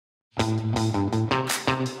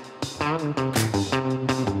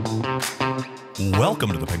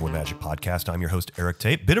Welcome to the Penguin Magic Podcast. I'm your host, Erik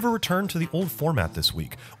Tate. Bit of a return to the old format this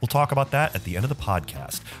week. We'll talk about that at the end of the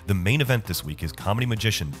podcast. The main event this week is comedy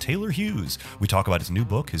magician Taylor Hughes. We talk about his new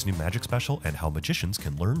book, his new magic special, and how magicians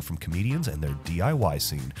can learn from comedians and their DIY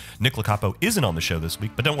scene. Nick Locapo isn't on the show this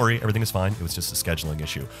week, but don't worry, everything is fine. It was just a scheduling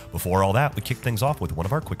issue. Before all that, we kick things off with one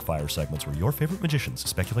of our quickfire segments where your favorite magicians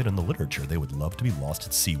speculate on the literature they would love to be lost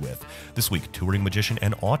at sea with. This week, touring magician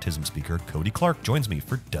and autism speaker Cody Clarke joins me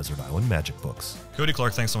for Desert Island Magic Books. Cody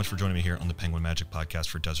Clarke, thanks so much for joining me here on the Penguin Magic Podcast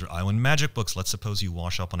for Desert Island Magic Books. Let's suppose you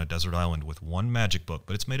wash up on a desert island with one magic book,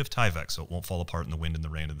 but it's made of Tyvek, so it won't fall apart in the wind and the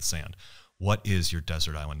rain and the sand. What is your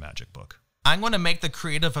desert island magic book? I'm going to make the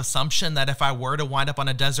creative assumption that if I were to wind up on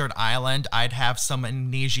a desert island, I'd have some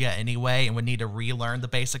amnesia anyway and would need to relearn the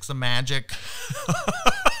basics of magic.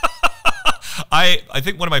 I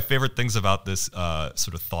think one of my favorite things about this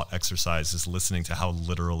sort of thought exercise is listening to how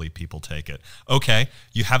literally people take it. Okay,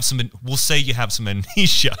 we'll say you have some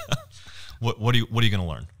amnesia. What are you going to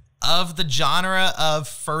learn? Of the genre of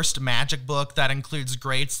first magic book, that includes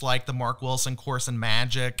greats like the Mark Wilson Course in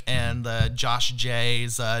Magic and the Josh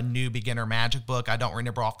Jay's New Beginner Magic book. I don't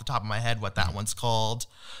remember off the top of my head what that one's called.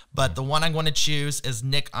 But the one I'm going to choose is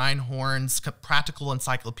Nick Einhorn's Practical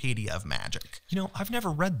Encyclopedia of Magic. You know, I've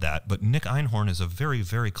never read that, but Nick Einhorn is a very,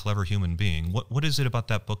 very clever human being. What is it about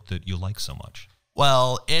that book that you like so much?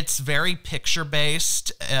 Well, it's very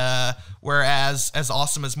picture-based, whereas as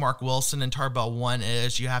awesome as Mark Wilson and Tarbell 1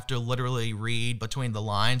 is, you have to literally read between the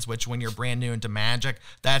lines, which when you're brand new into Magic,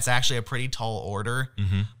 that's actually a pretty tall order.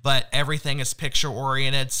 Mm-hmm. But everything is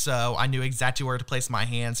picture-oriented, so I knew exactly where to place my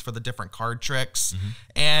hands for the different card tricks. Mm-hmm.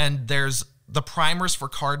 And there's the primers for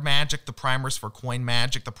card magic, the primers for coin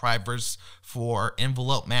magic, the primers for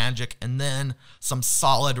envelope magic, and then some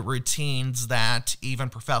solid routines that even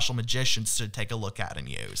professional magicians should take a look at and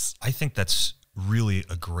use. I think that's really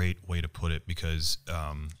a great way to put it because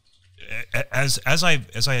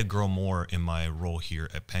as I grow more in my role here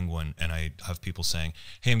at Penguin and I have people saying,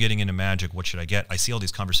 hey, I'm getting into magic, what should I get? I see all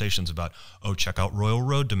these conversations about, oh, check out Royal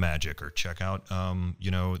Road to Magic or check out,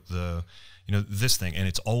 this thing. And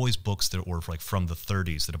it's always books that were like from the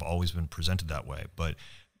 30s that have always been presented that way. But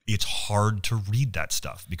it's hard to read that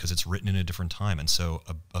stuff because it's written in a different time. And so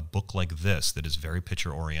a book like this that is very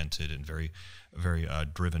picture oriented and very, very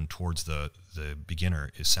driven towards the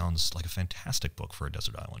beginner, it sounds like a fantastic book for a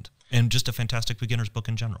desert island and just a fantastic beginner's book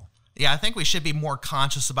in general. Yeah, I think we should be more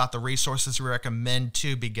conscious about the resources we recommend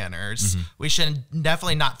to beginners. Mm-hmm. We should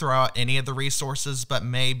definitely not throw out any of the resources, but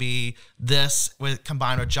maybe this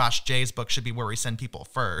combined with Josh Jay's book should be where we send people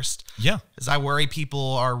first. Yeah. Because I worry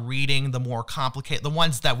people are reading the more complicated, the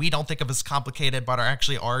ones that we don't think of as complicated, but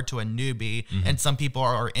actually are to a newbie, mm-hmm. and some people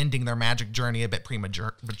are ending their magic journey a bit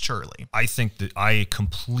prematurely. I think that I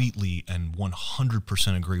completely and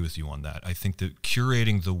 100% agree with you on that. I think that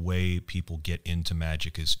curating the way people get into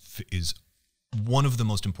magic is one of the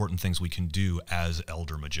most important things we can do as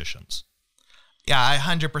elder magicians. Yeah, I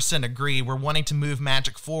 100% agree. We're wanting to move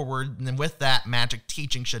magic forward, and with that, magic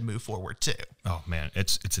teaching should move forward too. Oh man,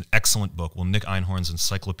 it's an excellent book. Well, Nick Einhorn's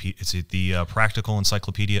the Practical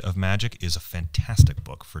Encyclopedia of Magic is a fantastic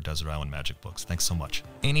book for Desert Island Magic Books. Thanks so much.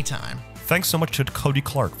 Anytime. Thanks so much to Cody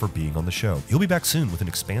Clarke for being on the show. He'll be back soon with an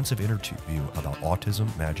expansive interview about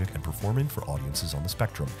autism, magic, and performing for audiences on the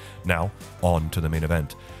spectrum. Now, on to the main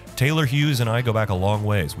event. Taylor Hughes and I go back a long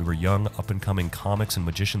ways. We were young, up-and-coming comics and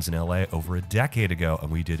magicians in LA over a decade ago,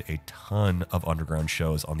 and we did a ton of underground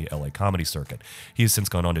shows on the LA comedy circuit. He has since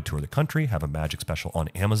gone on to tour the country, have a magic special on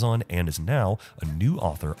Amazon, and is now a new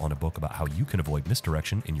author on a book about how you can avoid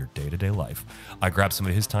misdirection in your day-to-day life. I grabbed some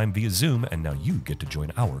of his time via Zoom, and now you get to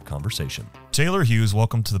join our conversation. Taylor Hughes,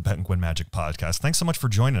 welcome to the Penguin Magic Podcast. Thanks so much for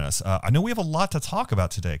joining us. I know we have a lot to talk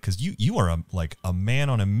about today because you are a man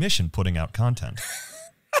on a mission putting out content.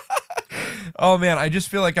 Oh man, I just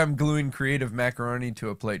feel like I'm gluing creative macaroni to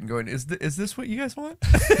a plate and going, is this what you guys want?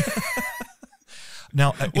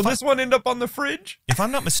 Now, will this one end up on the fridge? If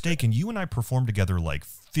I'm not mistaken, you and I performed together like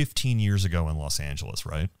 15 years ago in Los Angeles,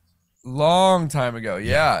 right? Long time ago.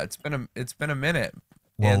 Yeah. It's been a minute.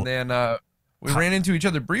 Well, and then we ran into each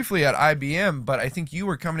other briefly at IBM, but I think you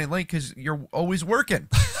were coming in late because you're always working.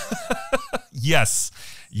 Yes.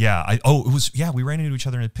 Yeah. We ran into each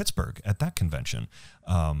other in Pittsburgh at that convention.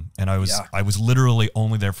 And I was literally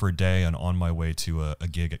only there for a day and on my way to a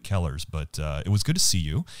gig at Keller's, but it was good to see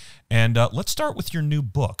you. And let's start with your new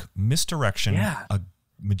book, Misdirection, A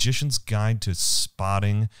Magician's Guide to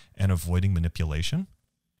Spotting and Avoiding Manipulation.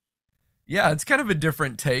 Yeah, it's kind of a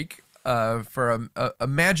different take. for a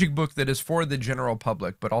magic book that is for the general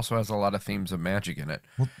public, but also has a lot of themes of magic in it.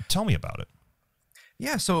 Well, tell me about it.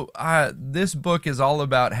 Yeah, so this book is all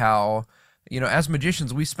about how, as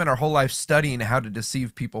magicians, we spend our whole life studying how to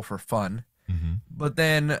deceive people for fun. But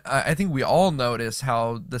then I think we all notice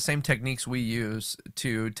how the same techniques we use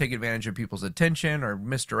to take advantage of people's attention or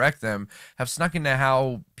misdirect them have snuck into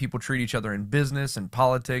how people treat each other in business and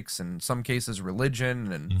politics, and in some cases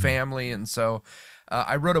religion and family. And so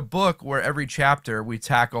I wrote a book where every chapter we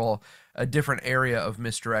tackle a different area of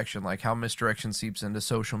misdirection, like how misdirection seeps into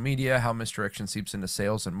social media, how misdirection seeps into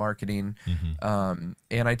sales and marketing. And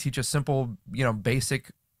I teach a simple,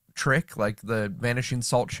 basic trick like the vanishing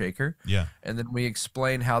salt shaker. Yeah. And then we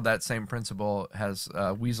explain how that same principle has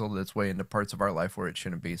weaseled its way into parts of our life where it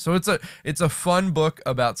shouldn't be. So it's a fun book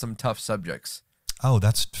about some tough subjects. Oh,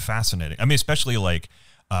 that's fascinating. I mean, especially like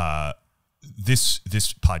this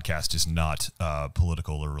podcast is not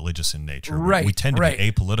political or religious in nature. Right. We tend to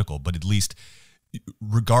be apolitical, but at least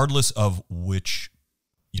regardless of which,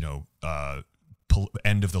 end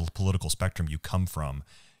of the political spectrum you come from,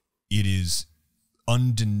 it is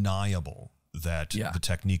undeniable that the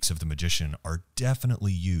techniques of the magician are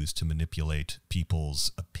definitely used to manipulate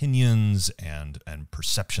people's opinions and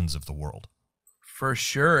perceptions of the world. For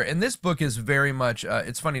sure. And this book is very much,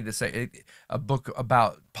 it's funny to say, a book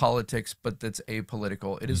about politics, but that's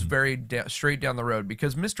apolitical. It is very straight down the road,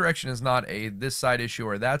 because misdirection is not a this side issue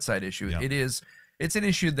or that side issue. Yeah. It's an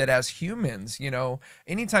issue that as humans,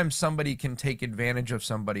 anytime somebody can take advantage of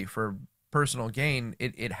somebody for personal gain,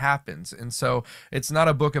 it happens. And so it's not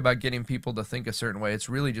a book about getting people to think a certain way. It's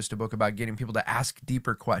really just a book about getting people to ask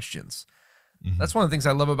deeper questions. That's one of the things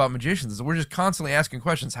I love about magicians, is we're just constantly asking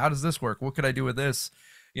questions. How does this work? What could I do with this?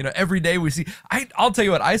 Every day we see, I'll tell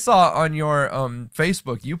you what, I saw on your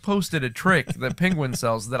Facebook, you posted a trick that Penguin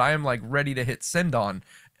sells that I am like ready to hit send on.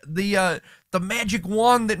 The magic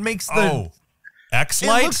wand that makes the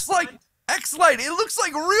X-Light? It looks like X-Light. It looks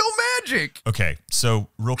like real magic. Okay, so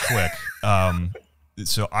real quick,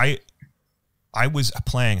 so I was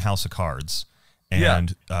playing House of Cards,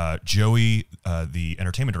 and Joey, the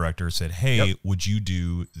entertainment director, said, "Hey, would you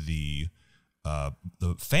do the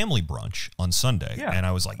family brunch on Sunday?" Yeah. And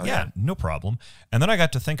I was like, "Yeah, no problem." And then I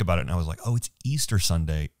got to think about it, and I was like, "Oh, it's Easter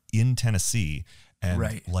Sunday in Tennessee."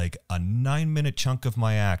 And like a 9-minute chunk of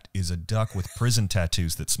my act is a duck with prison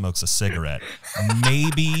tattoos that smokes a cigarette.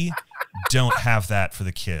 Maybe don't have that for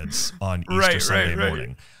the kids on Easter Sunday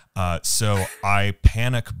morning. So I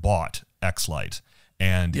panic bought X-Light,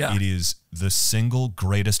 and it is the single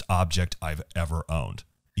greatest object I've ever owned.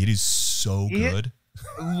 It is so good.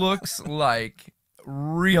 It looks like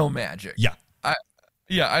real magic. Yeah.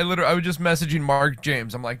 I was just messaging Mark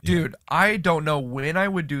James. I'm like, dude, I don't know when I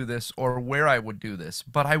would do this or where I would do this,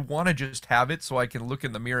 but I want to just have it so I can look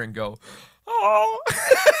in the mirror and go, oh.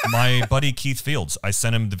 My buddy Keith Fields, I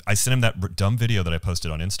sent him that dumb video that I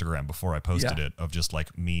posted on Instagram before I posted it, of just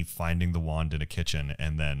like me finding the wand in a kitchen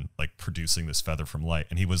and then like producing this feather from light.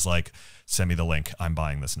 And he was like, "Send me the link. I'm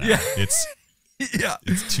buying this now." It's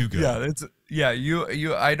too good.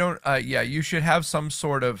 You should have some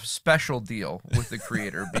sort of special deal with the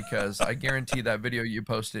creator, because I guarantee that video you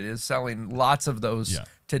posted is selling lots of those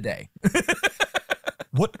today.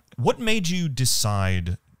 What made you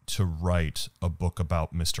decide to write a book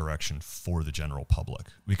about misdirection for the general public?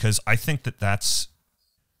 Because I think that's,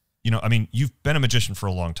 you've been a magician for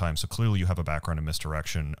a long time, so clearly you have a background in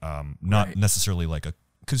misdirection, not necessarily like a,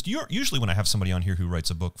 because usually when I have somebody on here who writes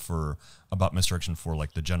a book about misdirection for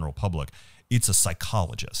like the general public, it's a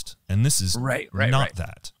psychologist, and this is not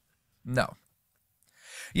that. No.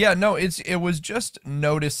 Yeah, no, it was just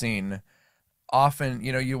noticing. Often,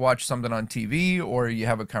 you watch something on TV or you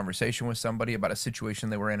have a conversation with somebody about a situation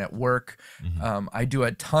they were in at work. I do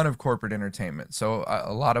a ton of corporate entertainment, so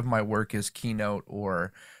a lot of my work is keynote,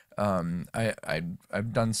 or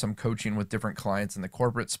I've done some coaching with different clients in the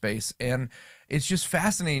corporate space, and it's just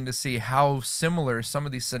fascinating to see how similar some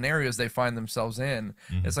of these scenarios they find themselves in.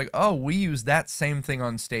 It's like, oh, we use that same thing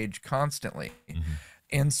on stage constantly.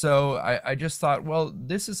 And so I just thought, well,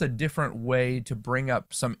 this is a different way to bring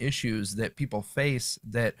up some issues that people face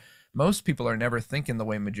that most people are never thinking the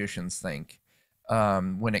way magicians think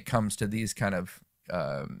when it comes to these kind of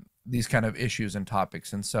issues and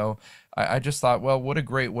topics. And so I just thought, well, what a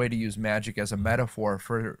great way to use magic as a metaphor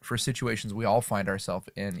for situations we all find ourselves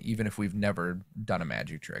in, even if we've never done a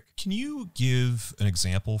magic trick. Can you give an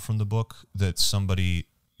example from the book that somebody...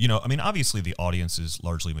 obviously the audience is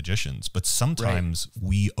largely magicians, but sometimes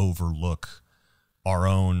we overlook our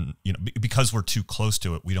own, because we're too close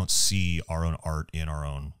to it, we don't see our own art in our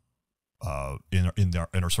own, in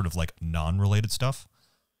our sort of like non-related stuff.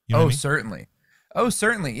 You know what I mean? Certainly. Oh,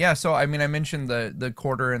 certainly. Yeah. So, I mean, I mentioned the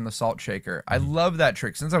quarter and the salt shaker. I love that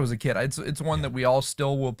trick since I was a kid. It's one that we all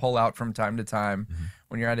still will pull out from time to time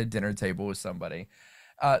when you're at a dinner table with somebody.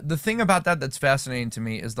 The thing about that that's fascinating to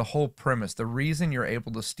me is the whole premise. The reason you're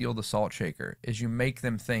able to steal the salt shaker is you make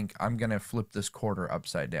them think, I'm going to flip this quarter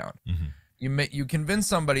upside down. You convince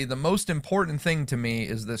somebody the most important thing to me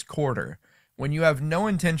is this quarter. When you have no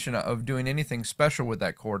intention of doing anything special with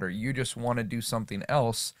that quarter, you just want to do something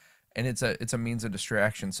else, and it's a means of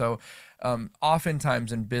distraction. So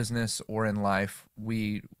oftentimes in business or in life,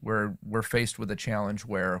 we're faced with a challenge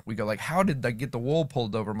where we go like, how did I get the wool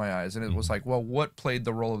pulled over my eyes? And it was like, well, what played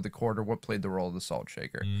the role of the quarter? What played the role of the salt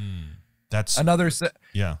shaker? That's another.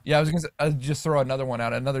 yeah. I was gonna say, I'll just throw another one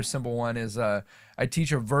out. Another simple one is I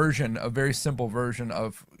teach a very simple version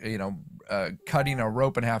of cutting a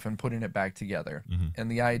rope in half and putting it back together, and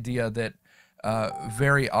the idea that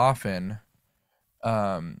very often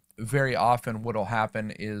what'll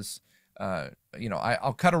happen is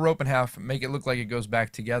I'll cut a rope in half, make it look like it goes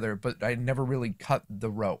back together, but I never really cut the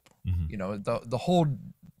rope. The whole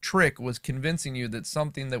trick was convincing you that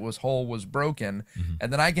something that was whole was broken,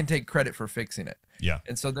 and then I can take credit for fixing it. Yeah.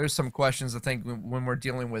 And so there's some questions I think when we're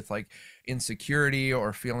dealing with like insecurity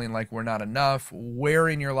or feeling like we're not enough, where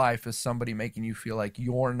in your life is somebody making you feel like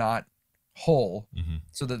you're not whole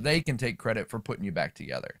so that they can take credit for putting you back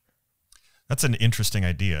together? That's an interesting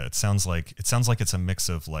idea. It sounds like it's a mix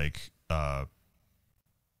of like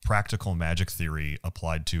practical magic theory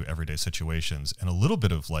applied to everyday situations and a little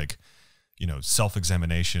bit of like,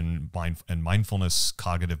 self-examination, and mindfulness,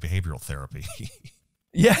 cognitive behavioral therapy.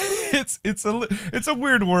 Yeah, it's a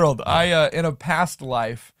weird world. I in a past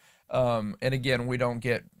life, and again, we don't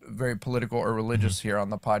get very political or religious here on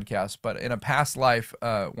the podcast, but in a past life,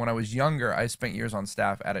 when I was younger, I spent years on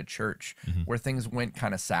staff at a church where things went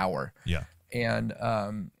kind of sour. Yeah. And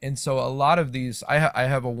so a lot of these, I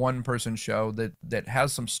have a one-person show that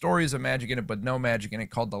has some stories of magic in it, but no magic in it,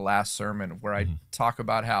 called The Last Sermon, where I talk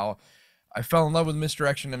about how I fell in love with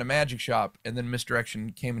Misdirection in a magic shop, and then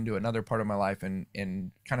Misdirection came into another part of my life and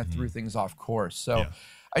kind of threw things off course. So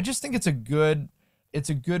I just think it's a good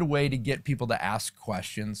way to get people to ask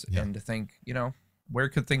questions and to think, where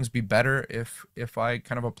could things be better if I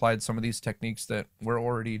kind of applied some of these techniques that we're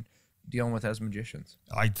already dealing with as magicians.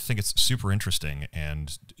 I think it's super interesting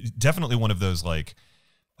and definitely one of those like,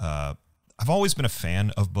 I've always been a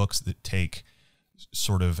fan of books that take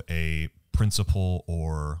sort of a principle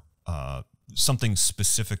or something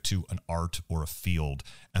specific to an art or a field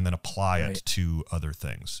and then apply it to other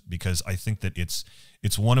things, because I think that it's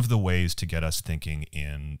one of the ways to get us thinking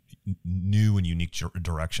in new and unique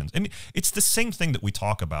directions. I mean, it's the same thing that we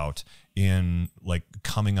talk about in like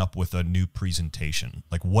coming up with a new presentation.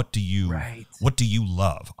 Like, what do you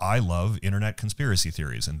love? I love internet conspiracy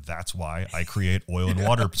theories, and that's why I create oil and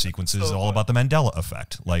water sequences all about the Mandela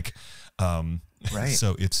effect. Like,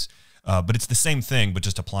 so it's but it's the same thing, but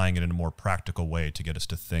just applying it in a more practical way to get us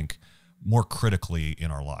to think more critically in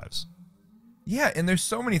our lives. Yeah, and there's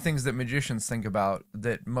so many things that magicians think about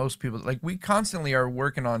that most people, like, we constantly are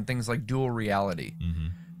working on things like dual reality.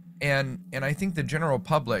 And I think the general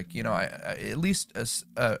public, at least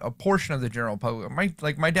a portion of the general public,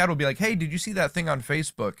 my dad will be like, hey, did you see that thing on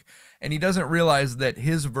Facebook? And he doesn't realize that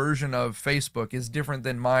his version of Facebook is different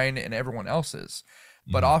than mine and everyone else's.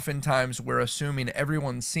 But oftentimes we're assuming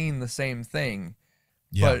everyone's seeing the same thing,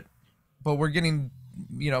 but we're getting,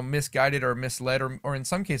 misguided or misled or in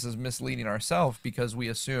some cases misleading ourselves, because we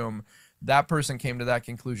assume that person came to that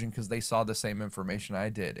conclusion because they saw the same information I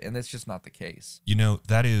did. And that's just not the case.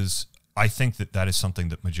 I think that is something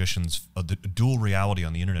that magicians, the dual reality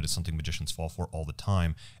on the internet is something magicians fall for all the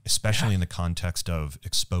time, especially in the context of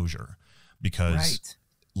exposure, because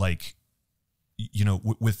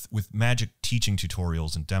with magic teaching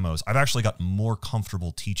tutorials and demos, I've actually got more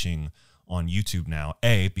comfortable teaching on YouTube now,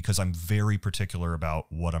 because I'm very particular about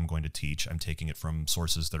what I'm going to teach. I'm taking it from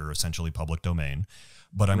sources that are essentially public domain,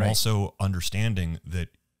 but I'm also understanding that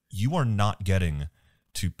you are not getting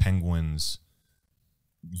to Penguin's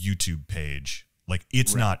YouTube page. Like,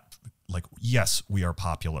 it's not like, yes, we are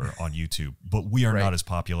popular on YouTube, but we are not as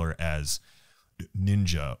popular as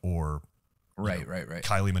Ninja or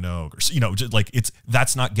Kylie Minogue, or just like,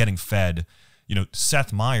 that's not getting fed.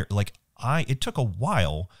 Seth Meyers, it took a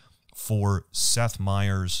while for Seth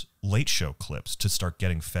Meyers' Late Show clips to start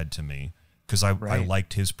getting fed to me, because I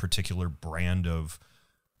liked his particular brand of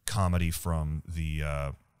comedy from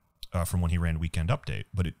the from when he ran Weekend Update,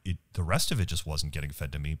 but the rest of it just wasn't getting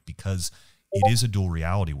fed to me, because it is a dual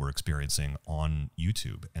reality we're experiencing on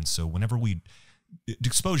YouTube. And so whenever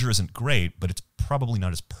exposure isn't great, but it's probably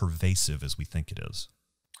not as pervasive as we think it is.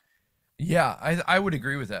 Yeah, I would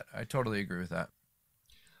agree with that. I totally agree with that.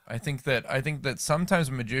 I think that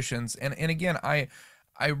sometimes magicians, and again, I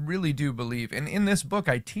really do believe, and in this book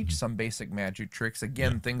I teach some basic magic tricks,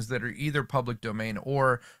 again, things that are either public domain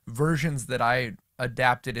or versions that I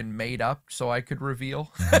adapted and made up so I could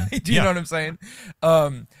reveal. Do you know what I'm saying?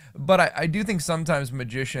 But I do think sometimes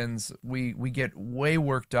magicians, we get way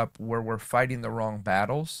worked up where we're fighting the wrong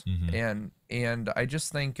battles, and I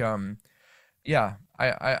just think yeah,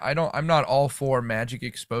 I'm not all for magic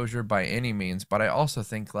exposure by any means, but I also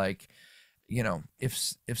think, like,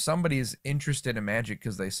 if somebody's interested in magic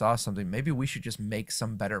because they saw something, maybe we should just make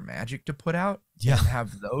some better magic to put out and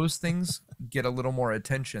have those things get a little more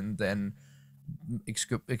attention than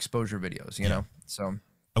exposure videos, you know? So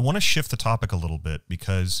I want to shift the topic a little bit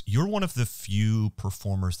because you're one of the few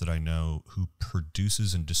performers that I know who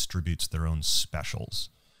produces and distributes their own specials.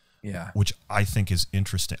 Yeah. Which I think is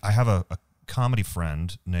interesting. I have a comedy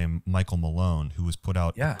friend named Michael Malone who has put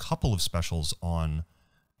out a couple of specials on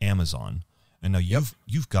Amazon. And now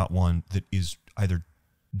you've got one that is either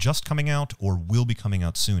just coming out or will be coming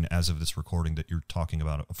out soon as of this recording that you're talking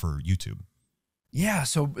about for YouTube. Yeah,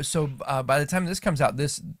 so by the time this comes out,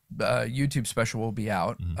 this YouTube special will be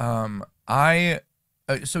out.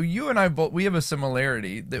 So you and I both, we have a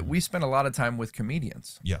similarity that we spend a lot of time with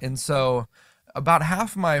comedians. Yeah. And so about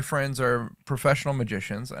half my friends are professional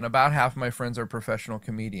magicians and about half my friends are professional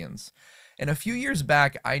comedians. And a few years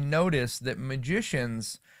back, I noticed that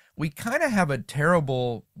magicians, we kind of have a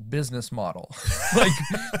terrible business model. Like,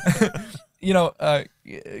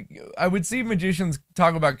 I would see magicians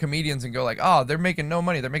talk about comedians and go like, oh, they're making no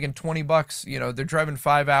money. They're making $20. They're driving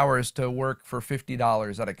 5 hours to work for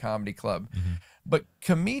 $50 at a comedy club. But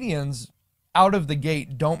comedians out of the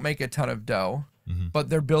gate don't make a ton of dough, but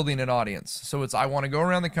they're building an audience. So I want to go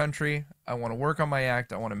around the country. I want to work on my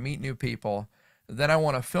act. I want to meet new people. Then I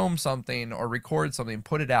want to film something or record something,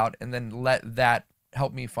 put it out, and then let that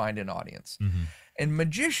help me find an audience. And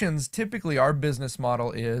magicians, typically our business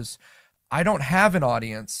model is, I don't have an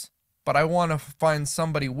audience, but I want to find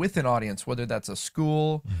somebody with an audience, whether that's a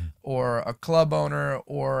school or a club owner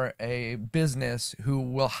or a business who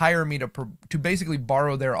will hire me to basically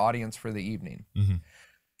borrow their audience for the evening.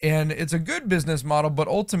 And it's a good business model, but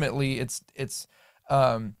ultimately it's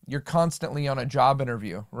you're constantly on a job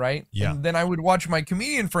interview, right? Yeah. And then I would watch my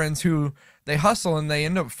comedian friends who they hustle and they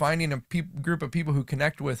end up finding a group of people who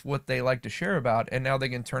connect with what they like to share about, and now they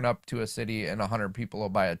can turn up to a city and 100 people will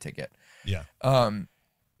buy a ticket. Yeah.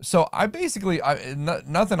 So I basically,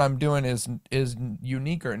 nothing I'm doing is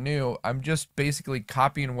unique or new. I'm just basically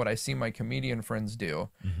copying what I see my comedian friends do,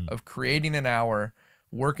 of creating an hour,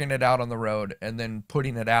 working it out on the road, and then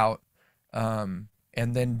putting it out,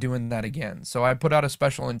 and then doing that again. So I put out a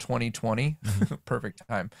special in 2020. Perfect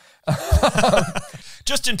time.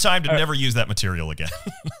 Just in time to never use that material again.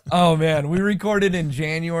 Oh man, we recorded in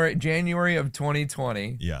January of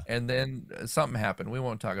 2020. Yeah. And then something happened. We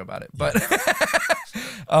won't talk about it. But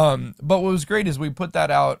but what was great is we put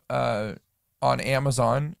that out on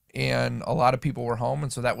Amazon, and a lot of people were home,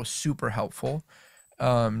 and so that was super helpful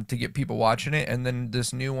to get people watching it. And then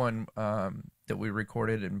this new one that we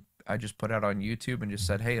recorded and I just put out on YouTube and just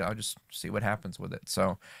said, hey, I'll just see what happens with it.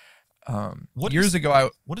 So what is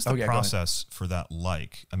the process for that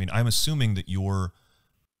like? I mean, I'm assuming that you're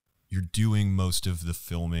doing most of the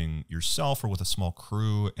filming yourself or with a small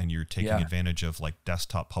crew, and you're taking advantage of like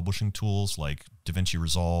desktop publishing tools like DaVinci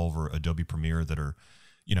Resolve or Adobe Premiere that are,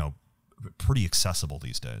 pretty accessible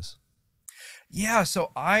these days. Yeah,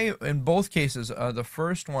 so in both cases, the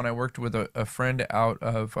first one I worked with a friend out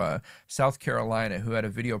of South Carolina who had a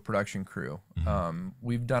video production crew.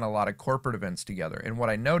 We've done a lot of corporate events together. And what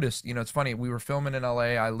I noticed, it's funny, we were filming in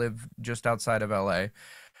LA. I live just outside of LA.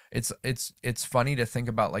 It's funny to think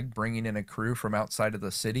about like bringing in a crew from outside of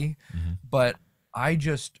the city, but I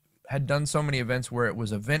just had done so many events where it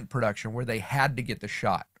was event production where they had to get the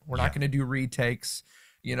shot. We're not going to do retakes.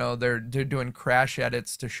 They're doing crash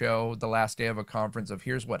edits to show the last day of a conference of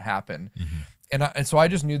here's what happened. And so I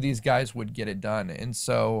just knew these guys would get it done. And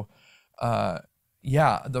so,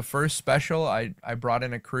 the first special, I brought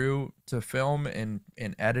in a crew to film and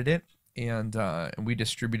edit it. And we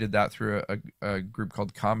distributed that through a group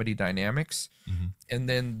called Comedy Dynamics. And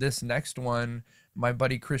then this next one, my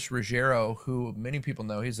buddy Chris Ruggiero, who many people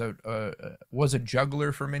know, he's was a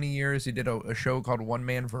juggler for many years. He did a show called One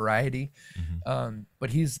Man Variety, but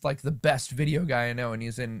he's like the best video guy I know, and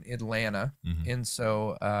he's in Atlanta. And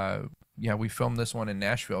so we filmed this one in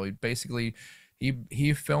Nashville.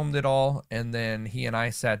 He filmed it all, and then he and I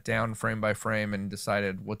sat down frame by frame and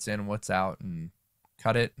decided what's in, what's out, and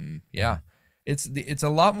cut it, and it's a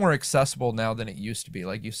lot more accessible now than it used to be.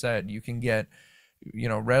 Like you said, you can get,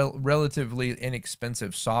 relatively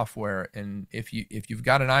inexpensive software, and if you've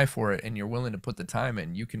got an eye for it and you're willing to put the time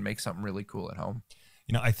in, you can make something really cool at home.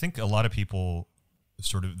 I think a lot of people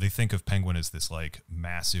they think of Penguin as this like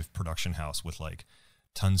massive production house with like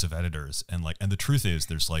tons of editors, and the truth is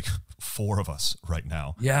there's like 4 of us right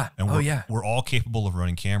now. Yeah. And we're we're all capable of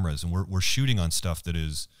running cameras, and we're shooting on stuff that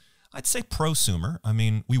is, I'd say, prosumer. I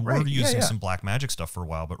mean, we were using some Blackmagic stuff for a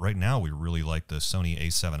while, but right now we really like the Sony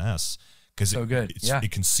A7S because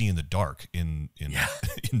it can see in the dark in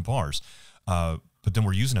bars. But then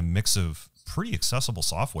we're using a mix of pretty accessible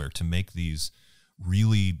software to make these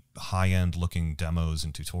really high-end looking demos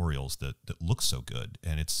and tutorials that look so good,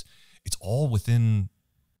 and it's all within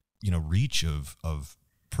reach of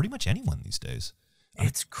pretty much anyone these days.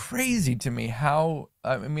 It's crazy to me how,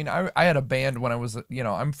 I had a band when I was,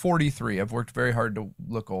 I'm 43. I've worked very hard to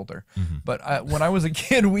look older, but when I was a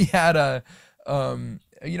kid, we had a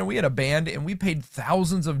band, and we paid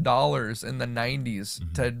thousands of dollars in the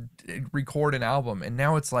 90s to record an album. And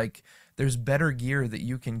now it's like, there's better gear that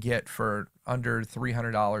you can get for under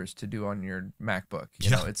 $300 to do on your MacBook.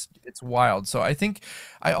 It's wild. So I think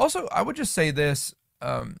I would just say this,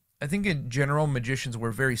 I think in general, magicians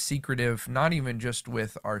were very secretive, not even just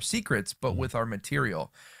with our secrets, but with our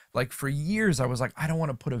material. Like for years, I was like, I don't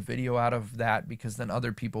want to put a video out of that because then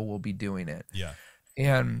other people will be doing it. Yeah.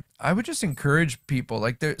 And I would just encourage people,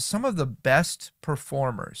 like some of the best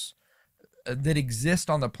performers that exist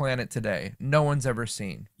on the planet today, no one's ever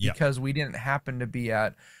seen because we didn't happen to be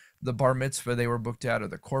at the bar mitzvah they were booked at or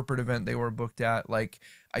the corporate event they were booked at. Like,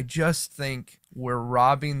 I just think we're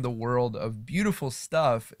robbing the world of beautiful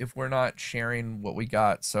stuff if we're not sharing what we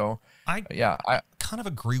got. So I kind of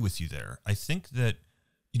agree with you there. I think that,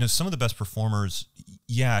 some of the best performers,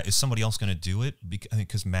 is somebody else going to do it?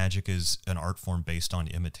 Because magic is an art form based on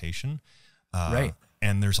imitation. Right.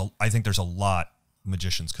 And I think there's a lot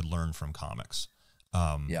magicians could learn from comics.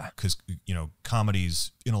 Because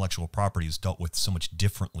comedy's intellectual property is dealt with so much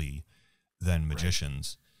differently than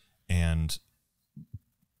magicians, and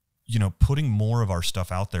putting more of our stuff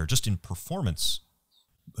out there just in performance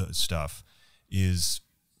stuff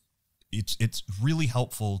it's really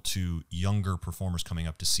helpful to younger performers coming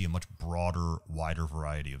up to see a much broader, wider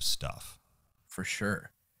variety of stuff. For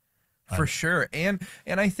sure. And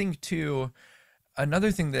I think too,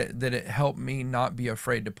 another thing that it helped me not be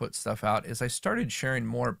afraid to put stuff out is I started sharing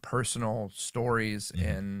more personal stories,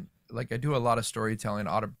 and like I do a lot of storytelling,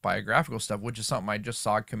 autobiographical stuff, which is something I just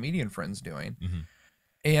saw comedian friends doing.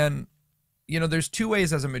 And there's 2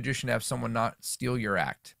 ways as a magician to have someone not steal your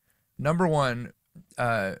act. Number one,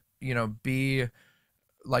 be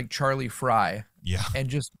like Charlie Fry, and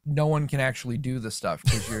just no one can actually do the stuff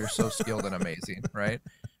because you're so skilled and amazing, right?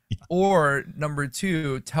 Or number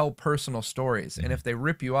 2, tell personal stories. And if they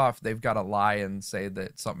rip you off, they've got to lie and say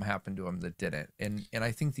that something happened to them that didn't. And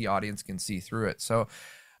I think the audience can see through it. So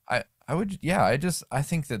I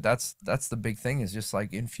think that's the big thing, is just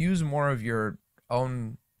like infuse more of your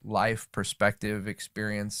own life perspective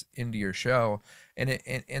experience into your show. And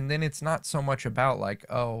then it's not so much about like,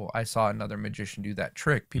 oh, I saw another magician do that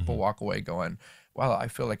trick. People walk away going, wow, I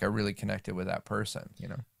feel like I really connected with that person,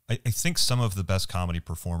 I think some of the best comedy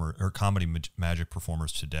magic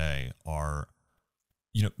performers today are,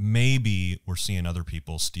 maybe we're seeing other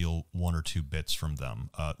people steal 1 or 2 bits from them.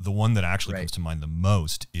 The one that actually comes to mind the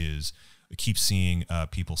most is I keep seeing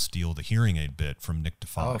people steal the hearing aid bit from Nick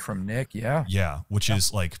DeFont. Oh, from Nick, yeah. Yeah, which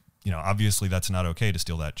is like, obviously that's not okay to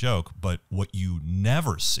steal that joke, but what you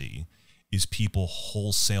never see is people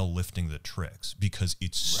wholesale lifting the tricks because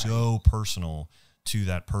it's so personal to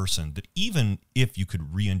that person that even if you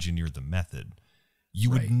could re-engineer the method,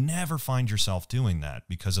 you would never find yourself doing that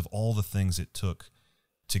because of all the things it took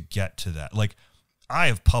to get to that. Like, I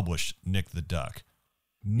have published Nick the Duck.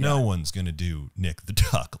 No one's going to do Nick the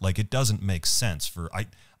Duck. Like, it doesn't make sense for, I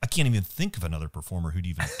can't even think of another performer who'd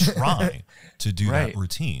even try to do that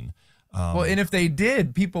routine. Well, and if they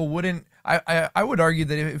did, people wouldn't, I would argue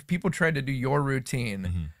that if people tried to do your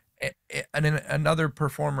routine, and another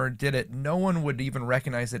performer did it, no one would even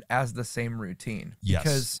recognize it as the same routine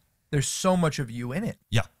because there's so much of you in it.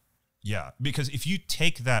 Yeah. Because if you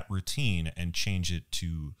take that routine and change it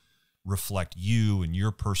to reflect you and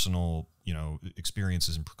your personal,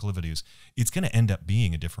 experiences and proclivities, it's going to end up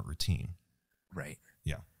being a different routine. Right.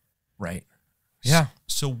 Yeah. Right. Yeah.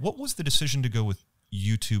 So what was the decision to go with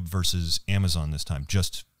YouTube versus Amazon this time?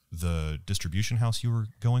 Just the distribution house you were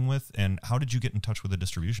going with, and how did you get in touch with the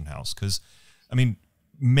distribution house? Because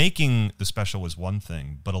making the special was one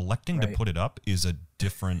thing, but electing to put it up is a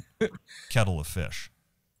different kettle of fish.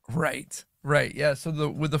 Right. Right. Yeah. So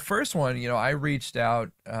with the first one, I reached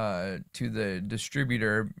out to the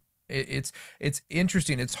distributor. It's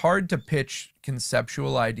interesting. It's hard to pitch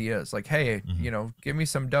conceptual ideas like, hey, give me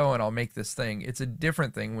some dough and I'll make this thing. It's a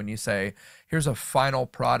different thing when you say, here's a final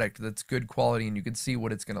product that's good quality and you can see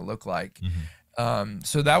what it's going to look like.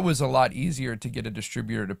 So that was a lot easier to get a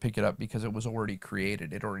distributor to pick it up because it was already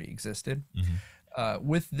created. It already existed.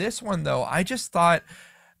 With this one, though, I just thought,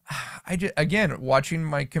 again, watching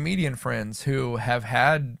my comedian friends who have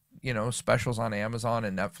had, specials on Amazon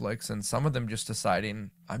and Netflix, and some of them just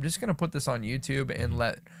deciding, I'm just going to put this on YouTube and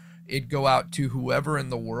let it go out to whoever in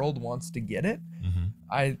the world wants to get it.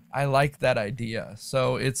 I like that idea.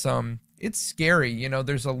 So it's scary.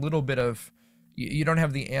 There's a little bit of, you don't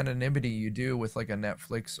have the anonymity you do with like a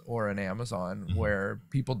Netflix or an Amazon where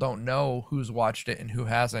people don't know who's watched it and who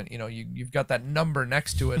hasn't. You've got that number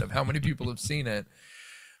next to it of how many people have seen it.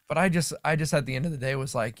 But I just at the end of the day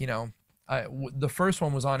was like, the first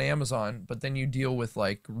one was on Amazon, but then you deal with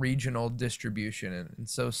like regional distribution. And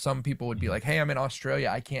so some people would be like, hey, I'm in Australia,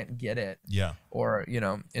 I can't get it. Yeah. Or,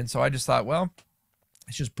 and so I just thought, well,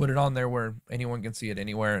 let's just put it on there where anyone can see it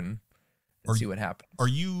anywhere and see what happens. Are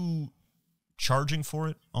you charging for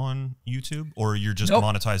it on YouTube, or you're just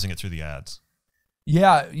monetizing it through the ads?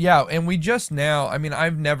 Yeah. And we just now,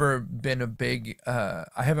 I've never been a big, I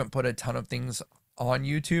haven't put a ton of things on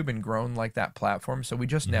YouTube and grown like that platform. So we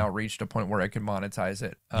just now reached a point where I can monetize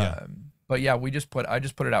it. But yeah, I just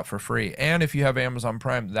put it out for free. And if you have Amazon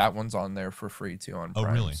Prime, that one's on there for free too on Prime.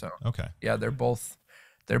 Oh, really? So okay. Yeah, they're both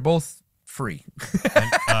free.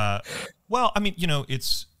 And, well,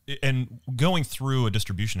 it's, and going through a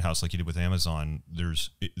distribution house like you did with Amazon,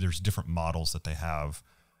 there's different models that they have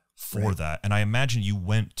for that. And I imagine you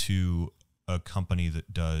went to a company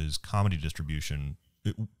that does comedy distribution.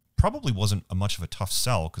 It probably wasn't much of a tough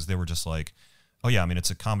sell because they were just like, oh yeah,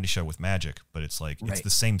 it's a comedy show with magic, but it's like, it's the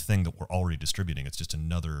same thing that we're already distributing. It's just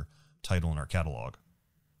another title in our catalog.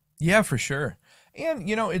 Yeah, for sure. And,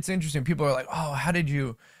 it's interesting. People are like, oh, how did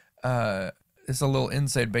you, it's a little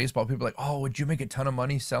inside baseball. People are like, oh, would you make a ton of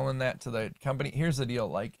money selling that to the company? Here's the deal.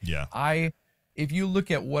 Like, if you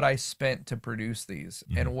look at what I spent to produce these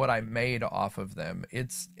and what I made off of them,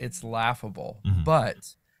 it's laughable.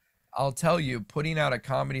 But I'll tell you, putting out a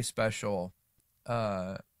comedy special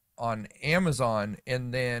on Amazon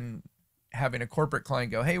and then having a corporate client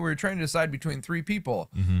go, hey, we're trying to decide between 3 people.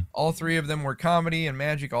 All 3 of them were comedy and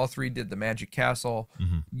magic. All 3 did the Magic Castle.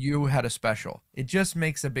 You had a special. It just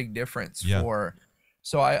makes a big difference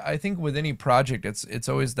so I think with any project, it's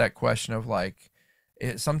always that question of like,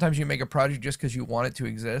 sometimes you make a project just because you want it to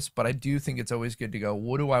exist, but I do think it's always good to go,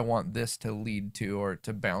 what do I want this to lead to or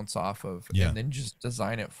to bounce off of? And then just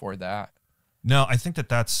design it for that. No, I think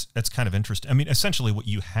that's kind of interesting. Essentially what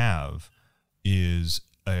you have is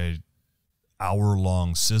a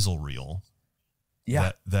hour-long sizzle reel.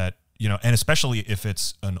 That and especially if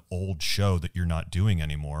it's an old show that you're not doing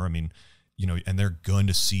anymore, and they're going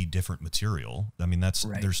to see different material.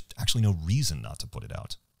 There's actually no reason not to put it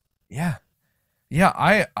out. Yeah,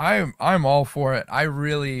 I'm all for it.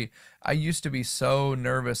 I used to be so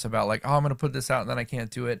nervous about like, oh, I'm going to put this out and then I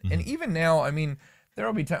can't do it. And even now,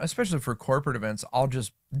 there'll be times, especially for corporate events, I'll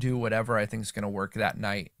just do whatever I think is going to work that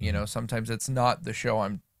night. Sometimes it's not the show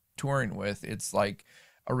I'm touring with. It's like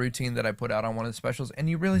a routine that I put out on one of the specials, and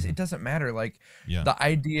you realize it doesn't matter. Like the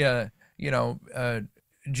idea,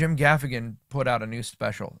 Jim Gaffigan put out a new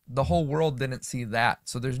special. The whole world didn't see that.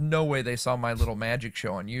 So there's no way they saw my little magic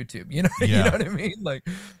show on YouTube. You know what I mean? Like,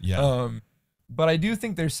 but I do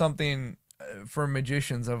think there's something for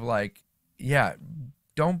magicians of like,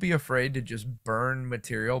 don't be afraid to just burn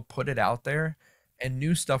material, put it out there, and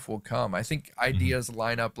new stuff will come. I think ideas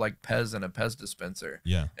line up like Pez in a Pez dispenser.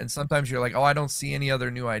 And sometimes you're like, oh, I don't see any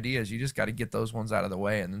other new ideas. You just got to get those ones out of the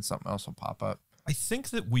way, and then something else will pop up. I think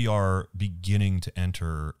that we are beginning to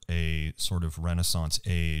enter a sort of Renaissance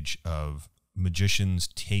age of magicians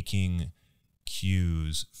taking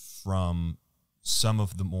cues from some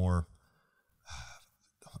of the more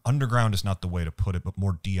underground is not the way to put it, but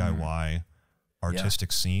more DIY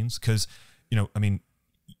artistic scenes. Because,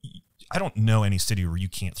 I don't know any city where you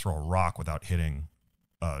can't throw a rock without hitting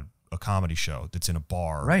a comedy show that's in a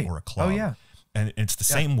bar or a club. And it's the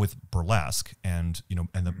same with burlesque, and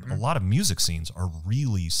a lot of music scenes are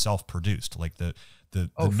really self-produced. Like the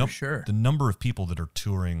number of people that are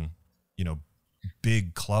touring,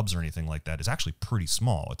 big clubs or anything like that is actually pretty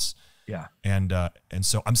small. It's and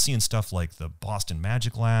so I'm seeing stuff like the Boston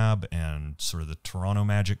Magic Lab and sort of the Toronto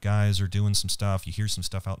Magic guys are doing some stuff. You hear some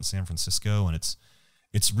stuff out in San Francisco, and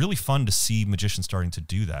it's really fun to see magicians starting to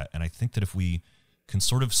do that. And I think that if we can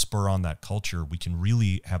sort of spur on that culture, we can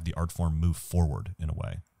really have the art form move forward in a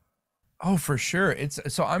way. Oh, for sure.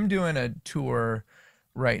 So I'm doing a tour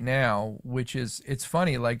right now, which is, it's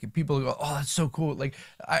funny. Like people go, oh, that's so cool. Like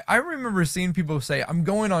I remember seeing people say, I'm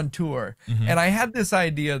going on tour. And I had this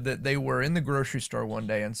idea that they were in the grocery store one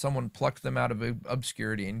day and someone plucked them out of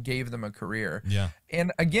obscurity and gave them a career. Yeah.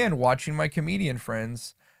 And again, watching my comedian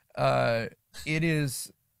friends, it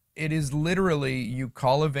is literally, you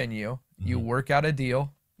call a venue, you work out a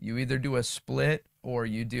deal, you either do a split or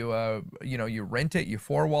you do you rent it, you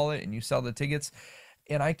four-wall it, and you sell the tickets.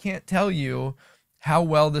 And I can't tell you how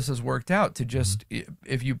well this has worked out to just,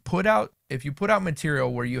 if you put out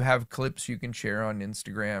material where you have clips you can share on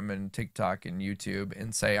Instagram and TikTok and YouTube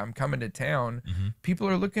and say, I'm coming to town, people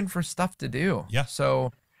are looking for stuff to do. Yeah.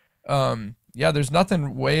 So, there's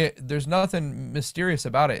nothing mysterious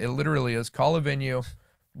about it. It literally is call a venue,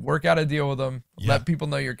 work out a deal with them, let people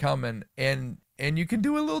know you're coming, and you can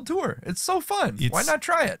do a little tour. It's so fun. Why not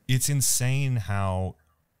try it? It's insane how,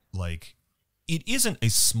 like, it isn't a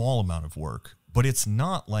small amount of work, but it's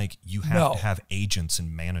not like you have to have agents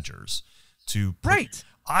and managers to Right.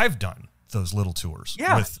 I've done those little tours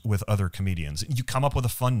with other comedians. You come up with a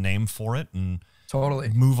fun name for it and totally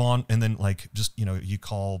move on, and then like just you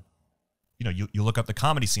call, you look up the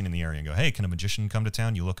comedy scene in the area and go, hey, can a magician come to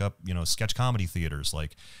town? You look up sketch comedy theaters.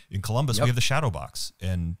 Like in Columbus, we have the Shadow Box,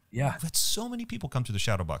 and we've had so many people come to the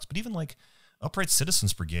Shadow Box. But even like Upright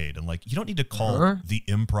Citizens Brigade, and like you don't need to call the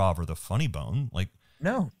Improv or the Funny Bone. Like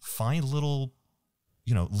find little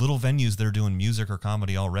venues that are doing music or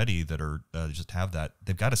comedy already that are just have that.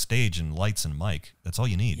 They've got a stage and lights and mic. That's all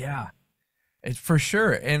you need. Yeah, it's for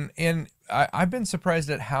sure. And I've been surprised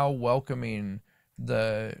at how welcoming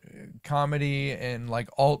the comedy and like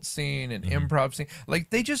alt scene and improv scene,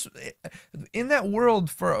 like they just, in that world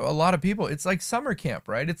for a lot of people, it's like summer camp,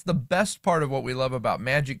 right? It's the best part of what we love about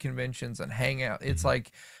magic conventions and hangout. It's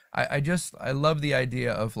like, I love the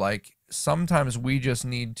idea of like, sometimes we just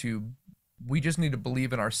need to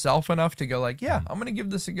believe in ourselves enough to go like, I'm going to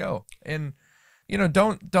give this a go. And,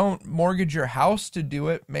 don't mortgage your house to do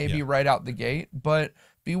it, maybe right out the gate, but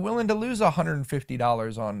be willing to lose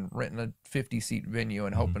 $150 on renting a 50-seat venue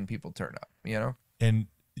and hoping people turn up, And,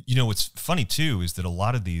 what's funny too, is that a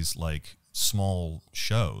lot of these like small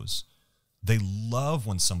shows, they love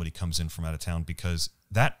when somebody comes in from out of town, because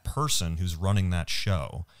that person who's running that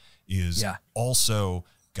show is also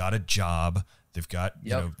got a job. They've got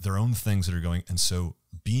their own things that are going. And so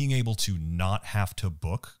being able to not have to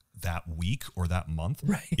book that week or that month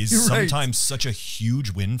is sometimes such a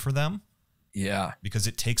huge win for them. Yeah. Because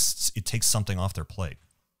it takes something off their plate.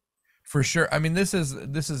 For sure. I mean, this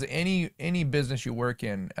is any business you work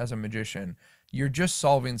in as a magician, you're just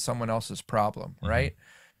solving someone else's problem, right?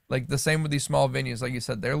 Like the same with these small venues, like you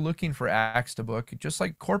said, they're looking for acts to book, just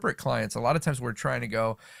like corporate clients. A lot of times we're trying to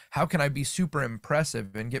go, how can I be super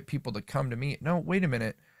impressive and get people to come to me? No, wait a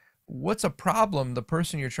minute. What's a problem the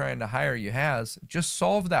person you're trying to hire you has? Just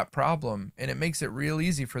solve that problem, and it makes it real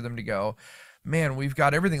easy for them to go, man, we've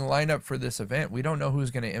got everything lined up for this event. We don't know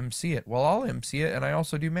who's going to MC it. Well, I'll MC it, and I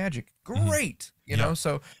also do magic. Great. You know,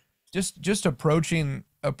 so just approaching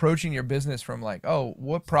your business from like, oh,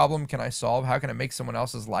 what problem can I solve? How can I make someone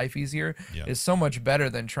else's life easier? Is so much better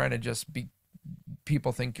than trying to just be,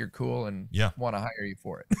 people think you're cool and want to hire you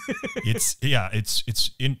for it.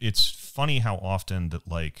 It's funny how often that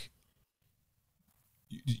like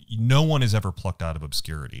no one is ever plucked out of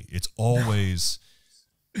obscurity. It's always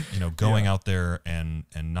going out there and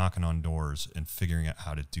knocking on doors and figuring out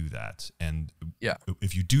how to do that. And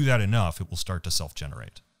if you do that enough, it will start to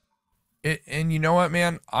self-generate. And you know what,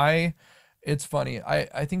 man? It's funny.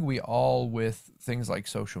 I think we all, with things like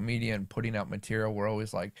social media and putting out material, we're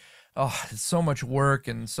always like, oh, it's so much work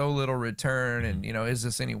and so little return. And, is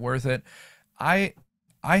this any worth it?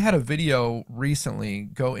 I had a video recently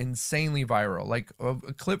go insanely viral. Like a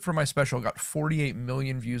clip from my special got 48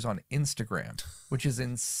 million views on Instagram, which is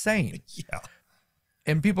insane.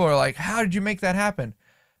 And people are like, how did you make that happen?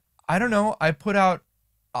 I don't know. I put out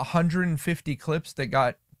 150 clips that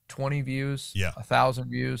got 20 views, 1,000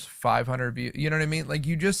 views, 500 views. You know what I mean? Like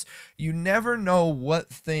you never know what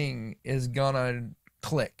thing is gonna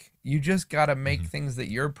click. You just got to make things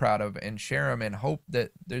that you're proud of and share them and hope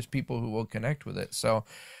that there's people who will connect with it. So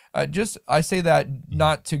I say that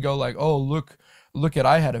not to go like, oh, look at,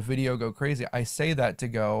 I had a video go crazy. I say that to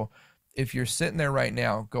go, if you're sitting there right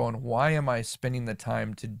now going, why am I spending the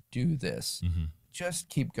time to do this? Just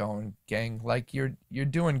keep going, gang. Like you're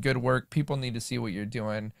doing good work. People need to see what you're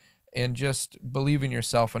doing, and just believe in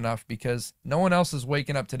yourself enough, because no one else is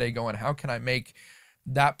waking up today going, how can I make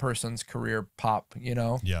that person's career pop, you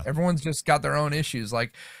know? Yeah. Everyone's just got their own issues.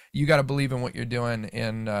 Like, you got to believe in what you're doing.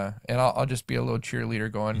 And I'll just be a little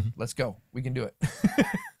cheerleader going, let's go. We can do it.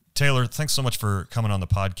 Taylor, thanks so much for coming on the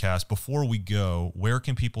podcast. Before we go, where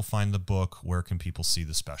can people find the book? Where can people see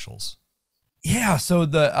the specials? Yeah, so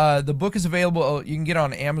the book is available. You can get it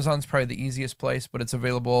on Amazon's probably the easiest place, but it's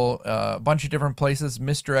available a bunch of different places.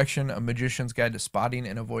 Misdirection, A Magician's Guide to Spotting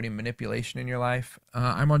and Avoiding Manipulation in Your Life.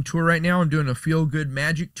 I'm on tour right now. I'm doing a feel-good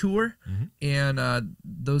magic tour, and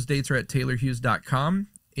those dates are at taylorhughes.com.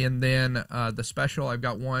 And then the special, I've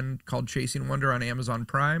got one called Chasing Wonder on Amazon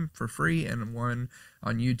Prime for free, and one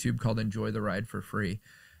on YouTube called Enjoy the Ride for free.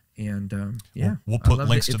 And yeah, we'll put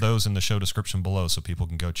links to those in the show description below so people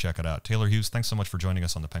can go check it out. Taylor Hughes, thanks so much for joining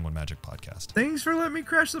us on the Penguin Magic Podcast. Thanks for letting me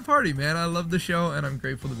crash the party, man. I love the show, and I'm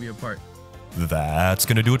grateful to be a part. That's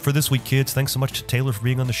going to do it for this week, kids. Thanks so much to Taylor for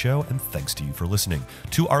being on the show, and thanks to you for listening.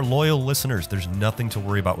 To our loyal listeners, there's nothing to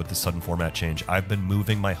worry about with this sudden format change. I've been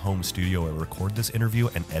moving my home studio to record this interview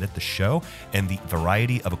and edit the show, and the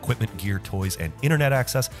variety of equipment, gear, toys, and internet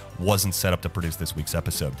access wasn't set up to produce this week's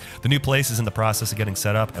episode. The new place is in the process of getting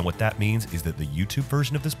set up, and what that means is that the YouTube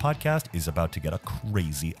version of this podcast is about to get a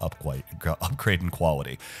crazy upgrade in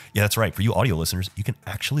quality. Yeah, that's right. For you audio listeners, you can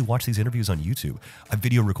actually watch these interviews on YouTube. I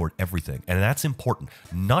video record everything, and that's important,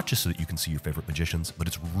 not just so that you can see your favorite magicians, but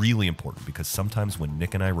it's really important because sometimes when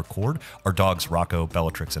Nick and I record, our dogs Rocco,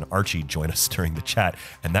 Bellatrix, and Archie join us during the chat,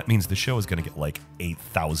 and that means the show is going to get like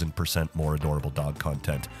 8,000% more adorable dog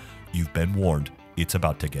content. You've been warned. It's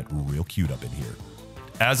about to get real cute up in here.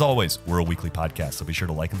 As always, we're a weekly podcast, so be sure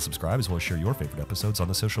to like and subscribe as well as share your favorite episodes on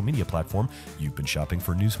the social media platform you've been shopping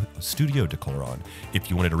for new studio decor on. If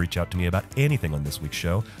you wanted to reach out to me about anything on this week's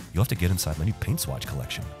show, you'll have to get inside my new paint swatch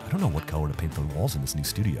collection. I don't know what color to paint the walls in this new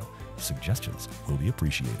studio. Suggestions will be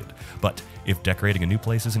appreciated. But if decorating a new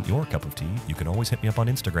place isn't your cup of tea, you can always hit me up on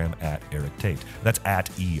Instagram at Erik Tait. That's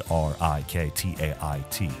at ERIKTAIT.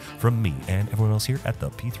 From me and everyone else here at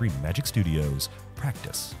the P3 Magic Studios,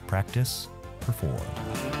 practice,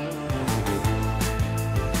 perform.